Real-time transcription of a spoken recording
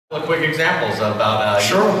Quick examples about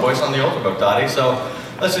your voice on the Ultrabook, Dottie. So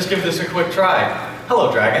let's just give this a quick try.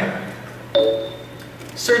 Hello, Dragon.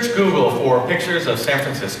 Search Google for pictures of San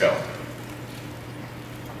Francisco.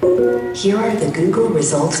 Here are the Google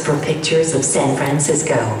results for pictures of San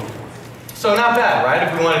Francisco. So not bad, right?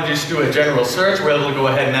 If we want to just do a general search, we're able to go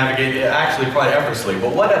ahead and navigate it actually quite effortlessly.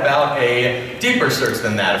 But what about a deeper search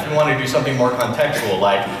than that? If we want to do something more contextual,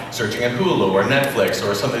 like searching at Hulu or Netflix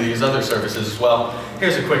or some of these other services as well,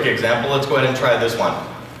 here's a quick example. Let's go ahead and try this one.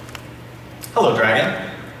 Hello, Dragon.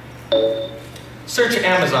 Search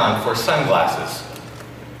Amazon for sunglasses.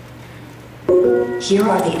 Here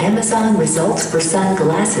are the Amazon results for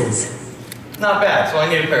sunglasses. Not bad. So I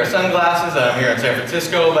need a pair of sunglasses. I'm here in San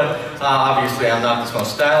Francisco, but obviously I'm not the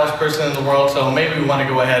most stylish person in the world, so maybe we want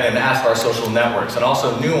to go ahead and ask our social networks. And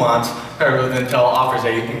also Nuance, paired with Intel, offers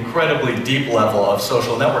an incredibly deep level of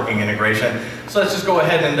social networking integration. So let's just go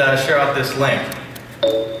ahead and share out this link.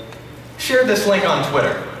 Share this link on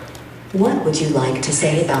Twitter. What would you like to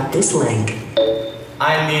say about this link?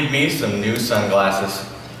 I need me some new sunglasses.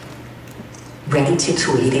 Ready to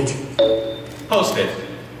tweet it. Post it.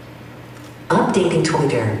 Updating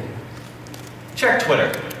Twitter. Check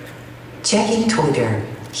Twitter. Checking Twitter.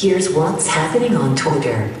 Here's what's happening on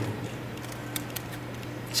Twitter.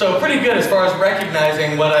 So pretty good as far as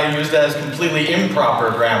recognizing what I used as completely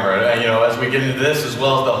improper grammar, as we get into this, as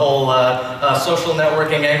well as the whole social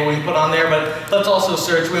networking angle we put on there. But let's also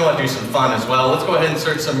search. We want to do some fun as well. Let's go ahead and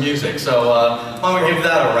search some music. So why don't we give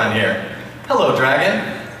that a run here? Hello,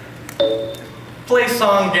 Dragon. Play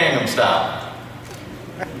song Gangnam Style.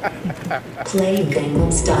 Play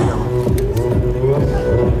Gangnam Style.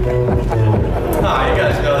 Ah, you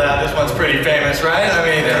guys know that. This one's pretty famous, right? I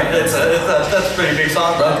mean, that's a pretty big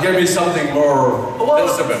song. But give me something more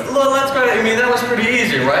intimate. Well, let's go. I mean, that was pretty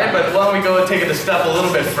easy, right? But why don't we go and take it a step a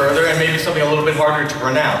little bit further and maybe something a little bit harder to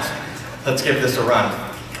pronounce. Let's give this a run.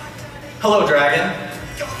 Hello, Dragon.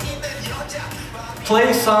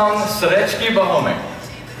 Play song Srečky Bohome.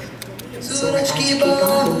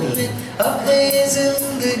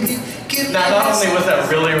 Now, not only was that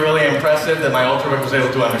really, really impressive that my Ultrabook was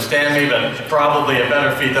able to understand me, but probably a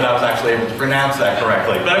better feat that I was actually able to pronounce that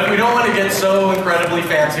correctly. But if we don't want to get so incredibly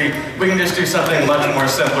fancy, we can just do something much more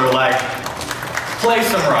simpler, like play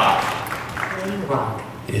some rock. Playing rock.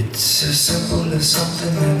 It's as simple as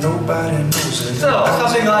something that nobody knows. So,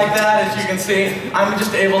 something like that, as you can see, I'm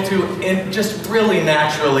just able to just really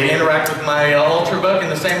naturally interact with my Ultrabook in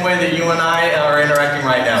the same way that you and I are interacting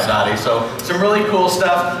right now, Dottie. So, some really cool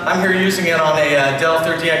stuff. I'm here using it on a Dell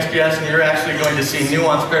 13XPS, and you're actually going to see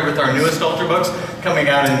Nuance paired with our newest Ultrabooks coming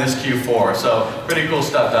out in this Q4. So, pretty cool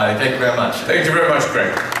stuff, Dottie. Thank you very much. Thank you very much,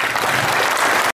 Craig.